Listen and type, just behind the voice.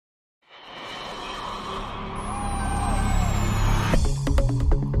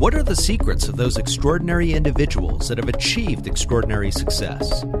What are the secrets of those extraordinary individuals that have achieved extraordinary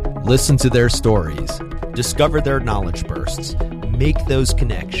success? Listen to their stories, discover their knowledge bursts, make those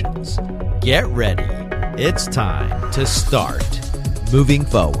connections. Get ready. It's time to start moving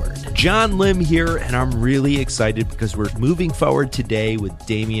forward. John Lim here, and I'm really excited because we're moving forward today with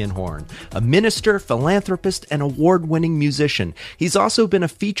Damian Horn, a minister, philanthropist, and award-winning musician. He's also been a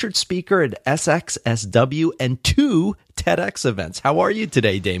featured speaker at SXSW and 2 TEDx events. How are you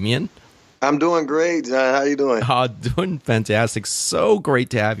today, Damian? I'm doing great, John. How you doing? Doing fantastic. So great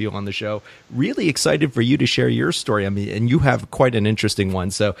to have you on the show. Really excited for you to share your story. I mean, and you have quite an interesting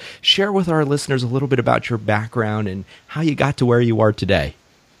one. So share with our listeners a little bit about your background and how you got to where you are today.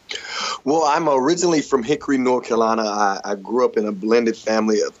 Well, I'm originally from Hickory, North Carolina. I grew up in a blended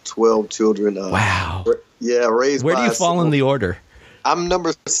family of 12 children. Wow. Yeah, raised Where by do you fall in the order? I'm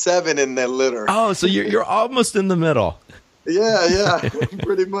number 7 in that litter. Oh, so you're almost in the middle. Yeah,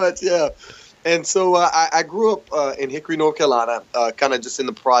 pretty much, yeah. And so I grew up in Hickory, North Carolina, kind of just in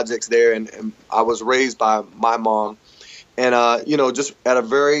the projects there, and I was raised by my mom. And, just at a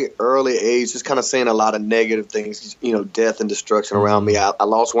very early age, just kind of saying a lot of negative things, death and destruction around me. I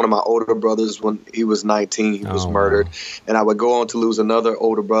lost one of my older brothers when he was 19. He was murdered. Wow. And I would go on to lose another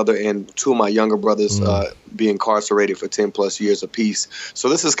older brother and 2 of my younger brothers be incarcerated for 10 plus years apiece. So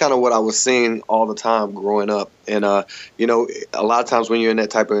this is kind of what I was seeing all the time growing up. And, a lot of times when you're in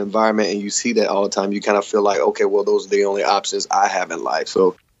that type of environment and you see that all the time, you kind of feel like, okay, well, those are the only options I have in life.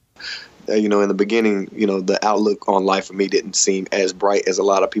 So in the beginning, the outlook on life for me didn't seem as bright as a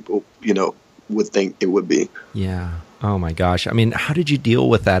lot of people, would think it would be. Yeah. Oh my gosh. I mean, how did you deal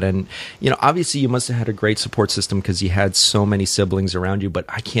with that? And, obviously you must have had a great support system because you had so many siblings around you, but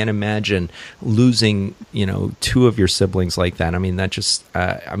I can't imagine losing, 2 of your siblings like that. I mean, that just,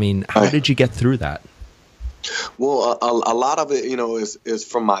 how did you get through that? Well, a lot of it, is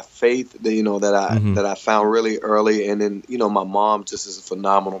from my faith that I found really early. And then, my mom just is a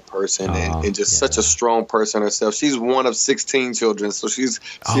phenomenal person and just such a strong person herself. She's one of 16 children. So she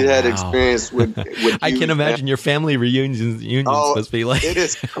had experience with I can imagine your family reunions must be like. It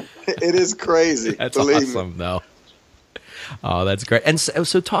is crazy. That's awesome, though. Oh, that's great. And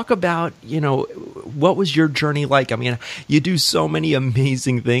so talk about, what was your journey like? I mean, you do so many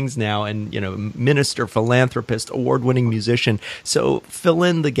amazing things now and, minister, philanthropist, award-winning musician. So fill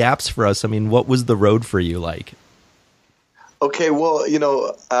in the gaps for us. I mean, what was the road for you like? Okay, well,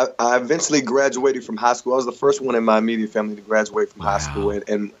 I eventually graduated from high school. I was the first one in my immediate family to graduate from high school,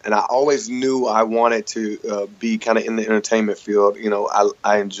 and I always knew I wanted to be kind of in the entertainment field.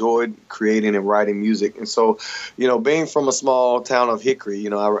 I enjoyed creating and writing music, and so, being from a small town of Hickory,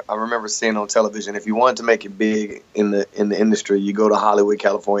 I remember seeing on television, if you wanted to make it big in the industry, you go to Hollywood,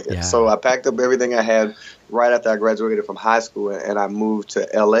 California. Yeah. So I packed up everything I had right after I graduated from high school, and I moved to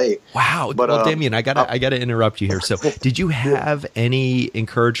LA. Wow. But, well, Damian, I gotta interrupt you here. So did you have any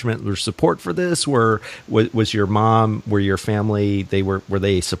encouragement or support for this? Was your mom, were your family, were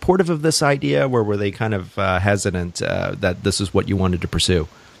they supportive of this idea? Or were they kind of hesitant that this is what you wanted to pursue?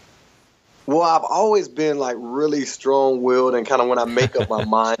 Well, I've always been like really strong-willed, and kind of when I make up my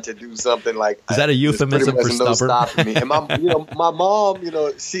mind to do something, like is that a euphemism for stubborn? Stopping me. And my mom,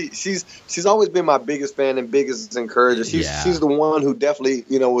 she's always been my biggest fan and biggest encourager. She's the one who definitely,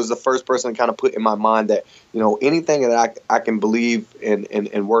 was the first person to kind of put in my mind that anything that I can believe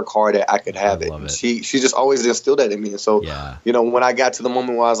and work hard at, I could have it. She just always instilled that in me. And so, when I got to the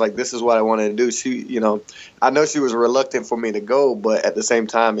moment where I was like, this is what I wanted to do, I know she was reluctant for me to go, but at the same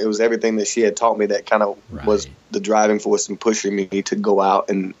time, it was everything that she had taught me that kind of was the driving force and pushing me to go out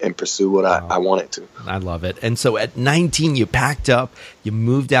and pursue what I wanted to. I love it. And so at 19, you packed up, you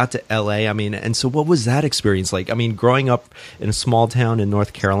moved out to LA. I mean, and so what was that experience like? I mean, growing up in a small town in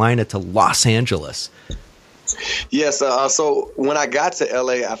North Carolina to Los Angeles. Yes. So when I got to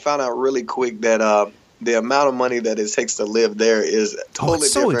LA, I found out really quick that the amount of money that it takes to live there is totally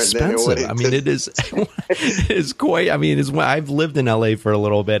it's so different expensive. than I mean, it is. It is quite. I mean, I've lived in LA for a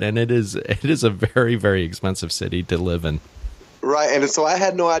little bit, and it is a very, very expensive city to live in. Right, and so I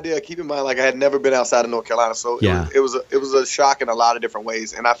had no idea. Keep in mind, like I had never been outside of North Carolina, so it was a shock in a lot of different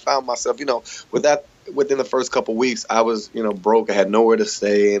ways. And I found myself, within the first couple of weeks, I was broke. I had nowhere to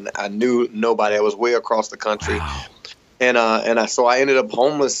stay, and I knew nobody. I was way across the country. Wow. So I ended up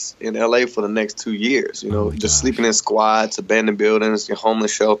homeless in LA for the next 2 years, just sleeping in squads, abandoned buildings,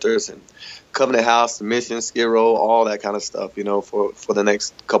 homeless shelters, and Covenant House, the Mission, Skid Row, all that kind of stuff, for the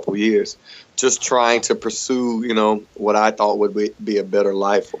next couple years, just trying to pursue, what I thought would be a better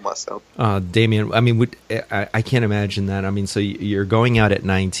life for myself. Damian, I mean, I can't imagine that. I mean, so you're going out at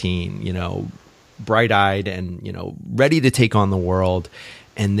 19, bright-eyed and, ready to take on the world.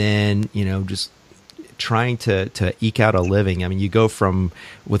 and then, just trying to eke out a living. I mean, you go from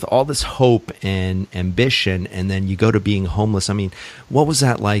with all this hope and ambition, and then you go to being homeless. I mean, what was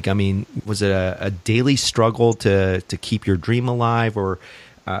that like? I mean, was it a daily struggle to keep your dream alive, or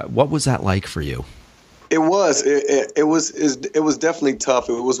what was that like for you? It was. It was definitely tough.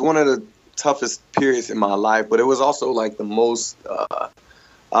 It was one of the toughest periods in my life, but it was also like the most.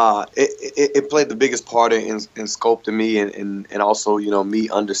 It played the biggest part in sculpting me and also, me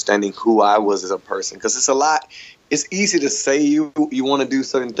understanding who I was as a person. Because it's a lot. It's easy to say you want to do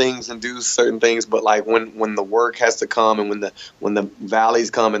certain things and do certain things, but like when the work has to come and when the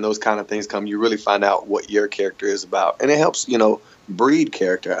valleys come and those kind of things come, you really find out what your character is about, and it helps breed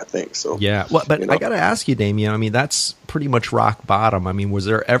character, I think. So yeah, well, but I got to ask you, Damian. I mean, that's pretty much rock bottom. I mean, was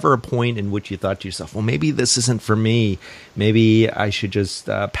there ever a point in which you thought to yourself, well, maybe this isn't for me. Maybe I should just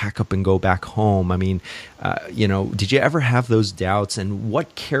pack up and go back home? I mean, did you ever have those doubts, and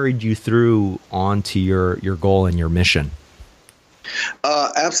what carried you through on to your goal and your mission?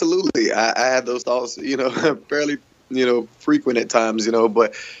 Absolutely. I had those thoughts, fairly, frequent at times,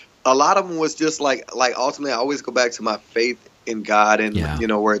 but a lot of them was just like ultimately I always go back to my faith in God and,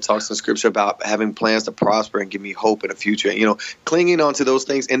 where it talks in scripture about having plans to prosper and give me hope in the future, clinging on to those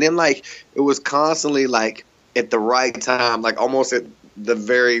things. And then like, it was constantly like at the right time, like almost at the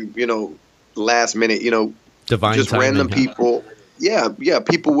very, last minute, divine just timing, random people. Yeah.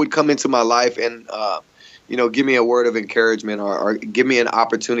 People would come into my life and, give me a word of encouragement or give me an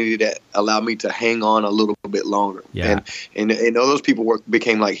opportunity that allowed me to hang on a little bit longer. Yeah. And those people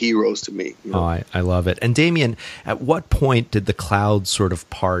became like heroes to me. Oh, I love it. And Damian, at what point did the clouds sort of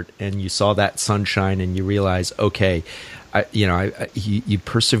part and you saw that sunshine and you realized, okay, you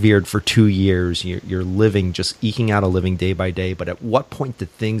persevered for 2 years, you're living, just eking out a living day by day. But at what point did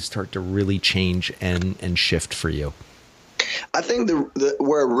things start to really change and shift for you? I think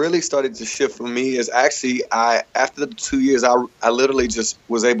where it really started to shift for me is actually after the 2 years, I literally just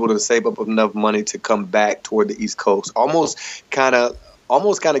was able to save up enough money to come back toward the East Coast, almost kind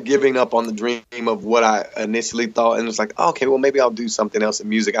of giving up on the dream of what I initially thought. And it's like, okay, well, maybe I'll do something else in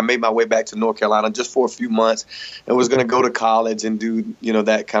music. I made my way back to North Carolina just for a few months and was going to go to college and do,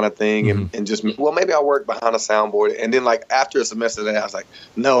 that kind of thing. Mm-hmm. and just, well, maybe I'll work behind a soundboard. And then like after a semester there, I was like,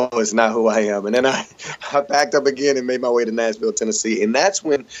 no, it's not who I am. And then I packed up again and made my way to Nashville, Tennessee. And that's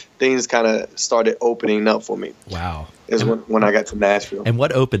when things kind of started opening up for me. Wow. Is when I got to Nashville. And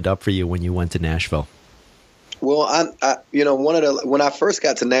what opened up for you when you went to Nashville? Well, when I first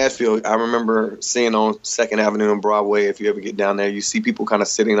got to Nashville, I remember seeing on 2nd Avenue and Broadway, if you ever get down there, you see people kind of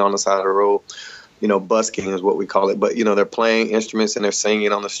sitting on the side of the road, busking is what we call it. But, they're playing instruments and they're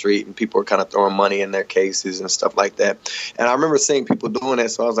singing on the street and people are kind of throwing money in their cases and stuff like that. And I remember seeing people doing that.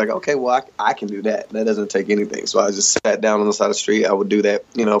 So I was like, okay, well, I can do that. That doesn't take anything. So I just sat down on the side of the street. I would do that,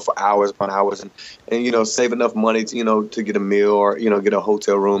 for hours upon hours and save enough money to get a meal or, get a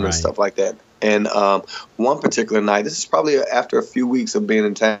hotel room and stuff like that. And one particular night, this is probably after a few weeks of being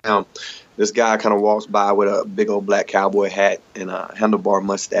in town, this guy kind of walks by with a big old black cowboy hat and a handlebar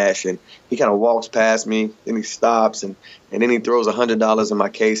mustache. And he kind of walks past me, then he stops, and then he throws $100 in my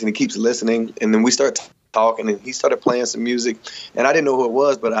case, and he keeps listening. And then we start talking, and he started playing some music. And I didn't know who it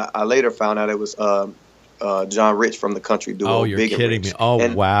was, but I later found out it was John Rich from the country duo. Oh, you're Big kidding me. Oh,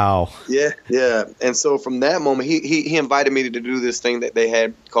 and, wow. Yeah. And so from that moment, he invited me to do this thing that they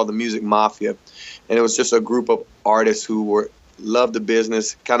had called the Music Mafia. And it was just a group of artists who loved the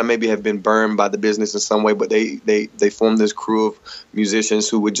business, kind of maybe have been burned by the business in some way, but they formed this crew of musicians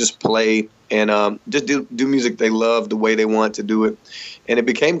who would just play and just do music they loved the way they wanted to do it. And it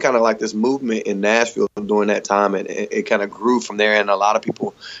became kind of like this movement in Nashville during that time, and it kind of grew from there. And a lot of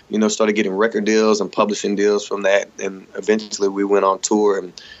people, started getting record deals and publishing deals from that. And eventually we went on tour,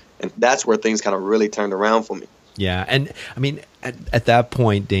 and that's where things kind of really turned around for me. Yeah. And I mean, at that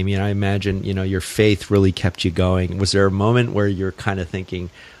point, Damian, I imagine, your faith really kept you going. Was there a moment where you're kind of thinking,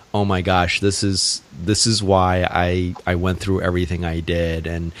 oh my gosh, this is why I went through everything I did?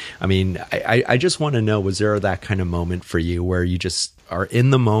 And I mean, I just want to know, was there that kind of moment for you where you just are in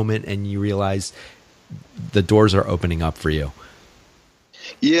the moment and you realize the doors are opening up for you?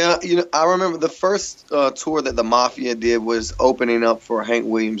 Yeah, I remember the first tour that the Mafia did was opening up for Hank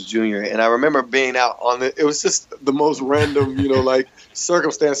Williams Jr. And I remember being out on it. It was just the most random, like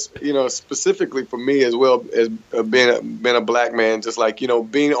circumstance, specifically for me as well as being a black man, just like,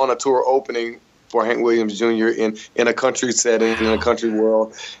 being on a tour opening for Hank Williams Jr. in a country setting, in a country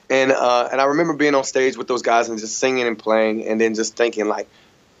world. And I remember being on stage with those guys and just singing and playing and then just thinking like,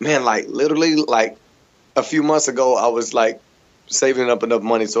 man, like literally like a few months ago, I was like saving up enough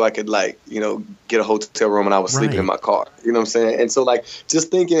money so I could like, get a hotel room, and I was sleeping in my car. You know what I'm saying? And so like just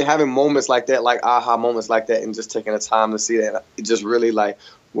thinking, having moments like that, like aha moments like that, and just taking the time to see that, it just really like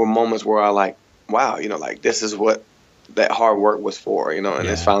were moments where I like, wow, like this is what that hard work was for, and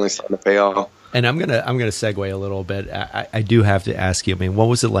it's finally starting to pay off. And I'm gonna segue a little bit. I do have to ask you, I mean, what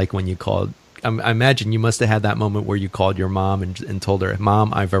was it like when you called? I imagine you must have had that moment where you called your mom and told her,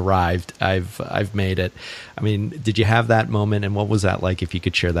 "Mom, I've arrived. I've made it." I mean, did you have that moment, and what was that like? If you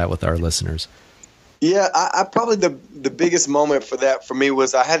could share that with our listeners. Yeah, I probably the biggest moment for that for me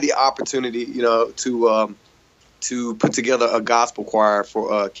was I had the opportunity, to put together a gospel choir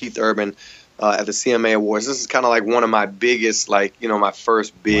for Keith Urban at the CMA Awards. This is kind of like one of my biggest, my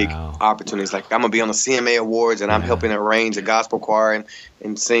first big opportunities. Like, I'm going to be on the CMA Awards, and I'm helping arrange a gospel choir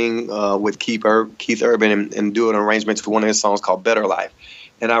and sing with Keith Urban and do an arrangement for one of his songs called Better Life.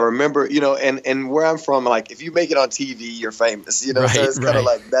 And I remember, and where I'm from, like, if you make it on TV, you're famous, so it's kind of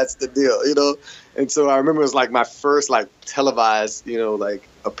like, that's the deal, And so I remember it was like my first, televised,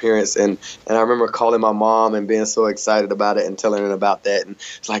 appearance. And I remember calling my mom and being so excited about it and telling her about that. And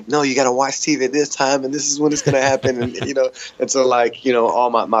it's like, no, you got to watch TV at this time, and this is when it's going to happen. And, and so all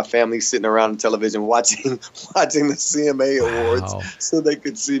my family sitting around the television watching the CMA Awards so they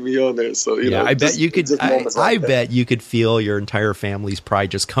could see me on there. So, I bet you could, I bet you could feel your entire family's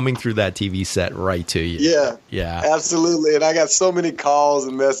pride just coming through that TV set right to you. Yeah, absolutely. And I got so many calls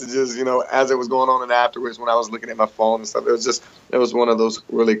and messages, as it was going on and afterwards when I was looking at my phone and stuff. It was one of those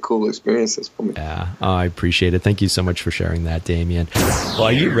really cool experiences for me. Yeah, I appreciate it. Thank you so much for sharing that, Damien. Well,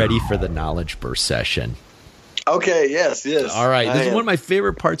 are you ready for the Knowledge Burst session? Okay, yes. All right, this is one of my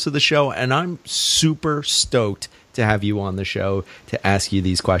favorite parts of the show, and I'm super stoked to have you on the show to ask you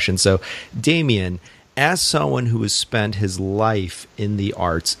these questions. So, Damien, as someone who has spent his life in the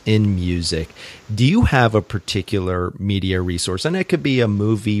arts, in music, do you have a particular media resource, and it could be a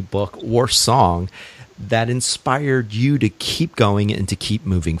movie, book, or song, that inspired you to keep going and to keep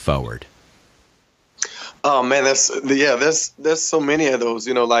moving forward? Oh man, there's so many of those.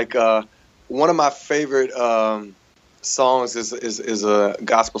 One of my favorite songs is a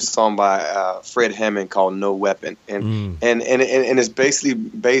gospel song by Fred Hammond called "No Weapon," and it's basically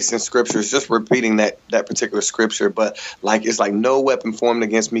based in scripture. It's just repeating that particular scripture, but it's like no weapon formed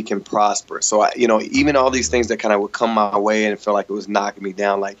against me can prosper. So even all these things that kind of would come my way and feel like it was knocking me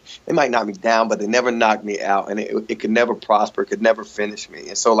down, like it might knock me down, but they never knocked me out, and it could never prosper, could never finish me.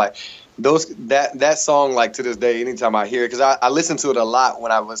 And so that song, to this day, anytime I hear it, because I listened to it a lot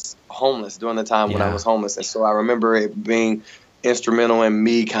when I was homeless, during the time when I was homeless. And so I remember it being instrumental in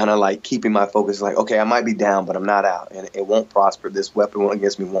me kind of keeping my focus, okay, I might be down, but I'm not out, and it won't prosper. This weapon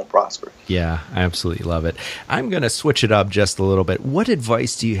against me won't prosper. Yeah, I absolutely love it. I'm going to switch it up just a little bit. What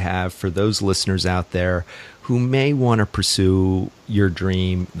advice do you have for those listeners out there who may want to pursue your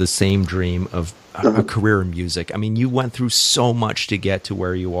dream, the same dream of a career in music? I mean, you went through so much to get to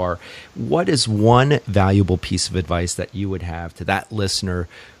where you are. What is one valuable piece of advice that you would have to that listener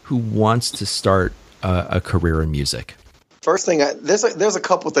who wants to start a career in music? First thing, there's a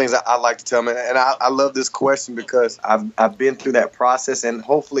couple things I like to tell them, and I love this question because I've been through that process, and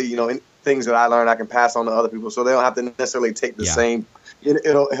hopefully, things that I learned I can pass on to other people, so they don't have to necessarily take the same.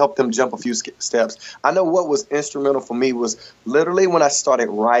 It'll help them jump a few steps. I know what was instrumental for me was literally when I started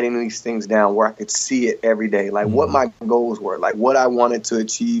writing these things down where I could see it every day, what my goals were, what I wanted to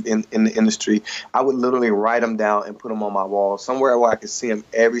achieve in the industry. I would literally write them down and put them on my wall somewhere where I could see them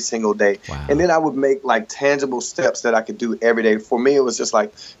every single day. Wow. And then I would make tangible steps that I could do every day. For me, it was just I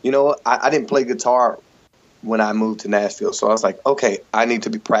didn't play guitar when I moved to Nashville. So I was like, okay, I need to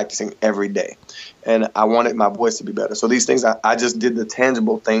be practicing every day. And I wanted my voice to be better. So these things, I just did the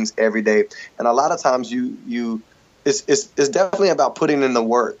tangible things every day. And a lot of times it's definitely about putting in the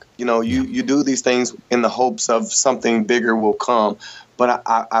work. You do these things in the hopes of something bigger will come. But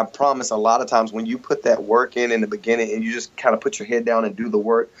I promise a lot of times when you put that work in the beginning and you just kind of put your head down and do the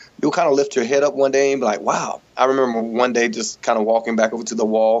work, you'll kind of lift your head up one day and be like, wow. I remember one day just kind of walking back over to the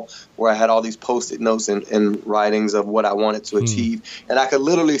wall where I had all these Post-it notes and writings of what I wanted to achieve. And I could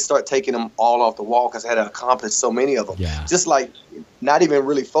literally start taking them all off the wall because I had accomplished so many of them. Yeah. Just not even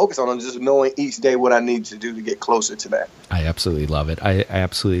really focus on them, just knowing each day what I need to do to get closer to that. I absolutely love it. I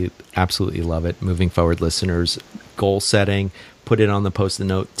absolutely love it. Moving forward, listeners, goal setting, put it on the Post-it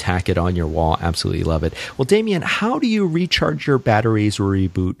note, tack it on your wall. Absolutely love it. Well, Damien, how do you recharge your batteries or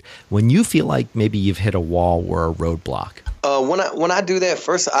reboot when you feel like maybe you've hit a wall or a roadblock? When I do that,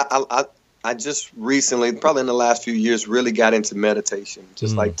 first, I just recently, probably in the last few years, really got into meditation.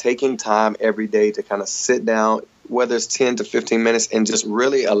 Just taking time every day to kind of sit down, whether it's 10 to 15 minutes, and just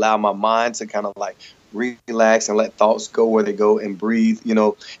really allow my mind to kind of relax and let thoughts go where they go and breathe,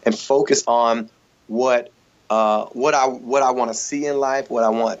 and focus on what I want to see in life, what I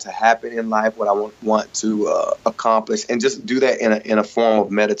want to happen in life, what I want to accomplish, and just do that in a form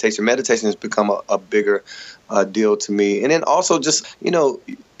of meditation. Meditation has become a bigger deal to me. And then also just,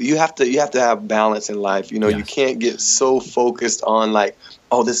 you have to have balance in life. Yes. You can't get so focused on like,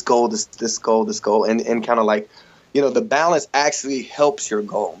 oh, this goal, this goal, and kind of like, the balance actually helps your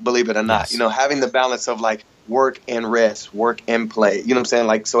goal, believe it or not. Yes. Having the balance of like work and rest, work and play. You know what I'm saying?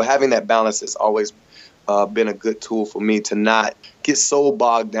 Like, so having that balance has always been a good tool for me to not get so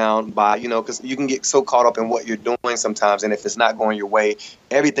bogged down by, because you can get so caught up in what you're doing sometimes. And if it's not going your way,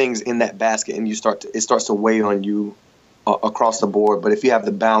 everything's in that basket and it starts to weigh on you across the board. But if you have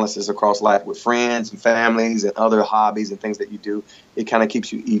the balances across life with friends and families and other hobbies and things that you do, it kind of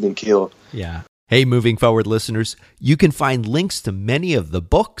keeps you even keeled. Yeah. Hey, Moving Forward listeners, you can find links to many of the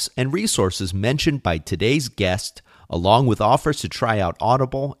books and resources mentioned by today's guest, along with offers to try out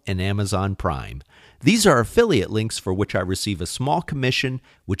Audible and Amazon Prime. These are affiliate links for which I receive a small commission,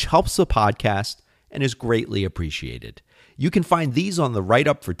 which helps the podcast and is greatly appreciated. You can find these on the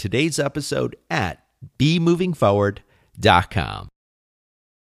write-up for today's episode at bemovingforward.com.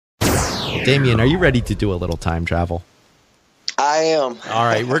 Damien, are you ready to do a little time travel? I am. All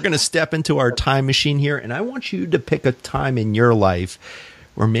right, we're going to step into our time machine here, and I want you to pick a time in your life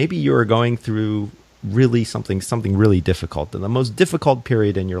where maybe you were going through really something really difficult, the most difficult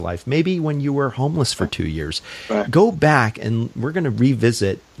period in your life, maybe when you were homeless for 2 years. Right. Go back and we're going to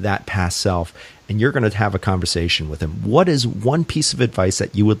revisit that past self, and you're going to have a conversation with him. What is one piece of advice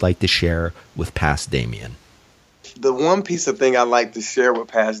that you would like to share with past Damien? The one piece of thing I'd like to share with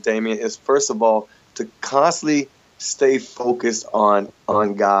past Damien is, first of all, to constantly stay focused on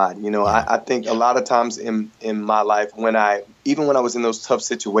God. I think a lot of times in my life, even when I was in those tough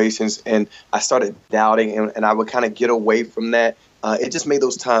situations and I started doubting and I would kind of get away from that, it just made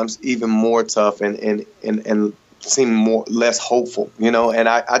those times even more tough and seem less hopeful, and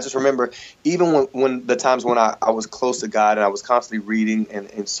I just remember even when the times when I was close to God and I was constantly reading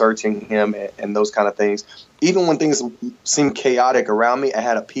and searching him and those kind of things, even when things seemed chaotic around me, I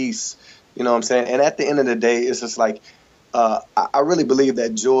had a peace. You know what I'm saying? And at the end of the day, it's just like, I really believe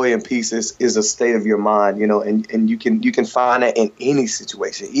that joy and peace is a state of your mind, and you can find that in any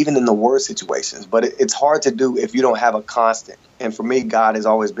situation, even in the worst situations. But it's hard to do if you don't have a constant. And for me, God has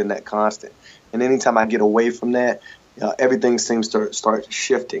always been that constant. And anytime I get away from that, everything seems to start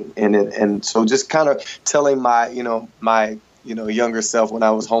shifting. And so just kind of telling my younger self when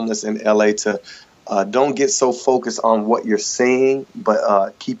I was homeless in LA to don't get so focused on what you're seeing,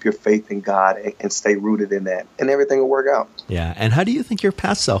 but keep your faith in God and stay rooted in that, and everything will work out. Yeah. And how do you think your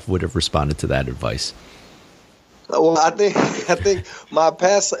past self would have responded to that advice? Well, I think my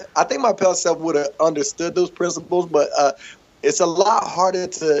past self would have understood those principles, but it's a lot harder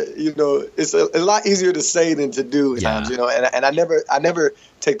to, it's a lot easier to say than to do at times, and I never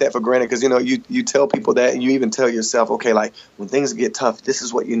take that for granted because, you tell people that and you even tell yourself, okay, like when things get tough, this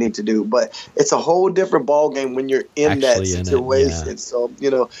is what you need to do. But it's a whole different ball game when you're in that situation. Yeah. So,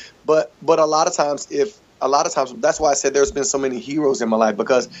 but a lot of times that's why I said there's been so many heroes in my life,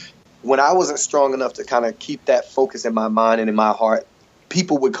 because when I wasn't strong enough to kind of keep that focus in my mind and in my heart,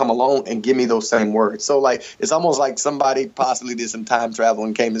 people would come along and give me those same words. So like, it's almost like somebody possibly did some time travel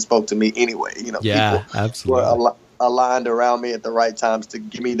and came and spoke to me anyway. Yeah, people absolutely. were aligned around me at the right times to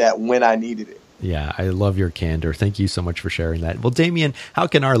give me that when I needed it. Yeah, I love your candor. Thank you so much for sharing that. Well, Damien, how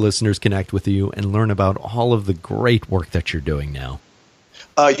can our listeners connect with you and learn about all of the great work that you're doing now?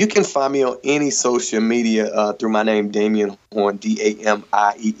 You can find me on any social media through my name, Damien Horne,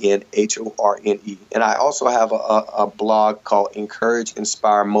 DamienHorne. And I also have a blog called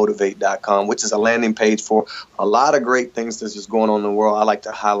EncourageInspireMotivate.com, which is a landing page for a lot of great things that's just going on in the world. I like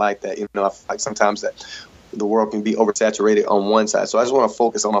to highlight that. I feel like sometimes that the world can be oversaturated on one side. So I just want to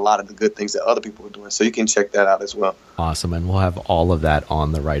focus on a lot of the good things that other people are doing. So you can check that out as well. Awesome. And we'll have all of that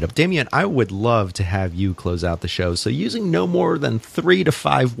on the write-up. Damien, I would love to have you close out the show. So using no more than 3 to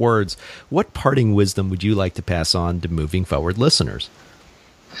 5 words, what parting wisdom would you like to pass on to Moving Forward listeners?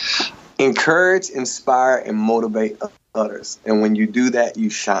 Encourage, inspire, and motivate others. And when you do that, you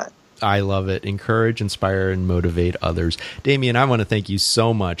shine. I love it. Encourage, inspire, and motivate others. Damien, I want to thank you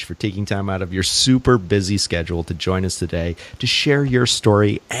so much for taking time out of your super busy schedule to join us today to share your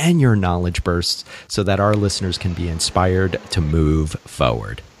story and your knowledge bursts so that our listeners can be inspired to move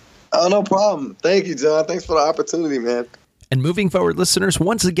forward. Oh, no problem. Thank you, John. Thanks for the opportunity, man. And Moving Forward listeners,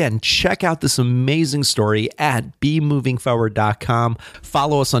 once again, check out this amazing story at bemovingforward.com.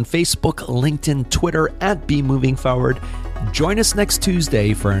 Follow us on Facebook, LinkedIn, Twitter at bemovingforward. Join us next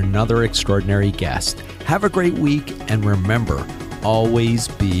Tuesday for another extraordinary guest. Have a great week, and remember, always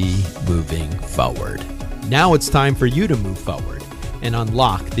be moving forward. Now it's time for you to move forward and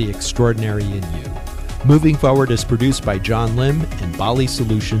unlock the extraordinary in you. Moving Forward is produced by John Lim and Bali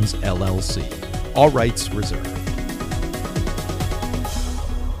Solutions, LLC. All rights reserved.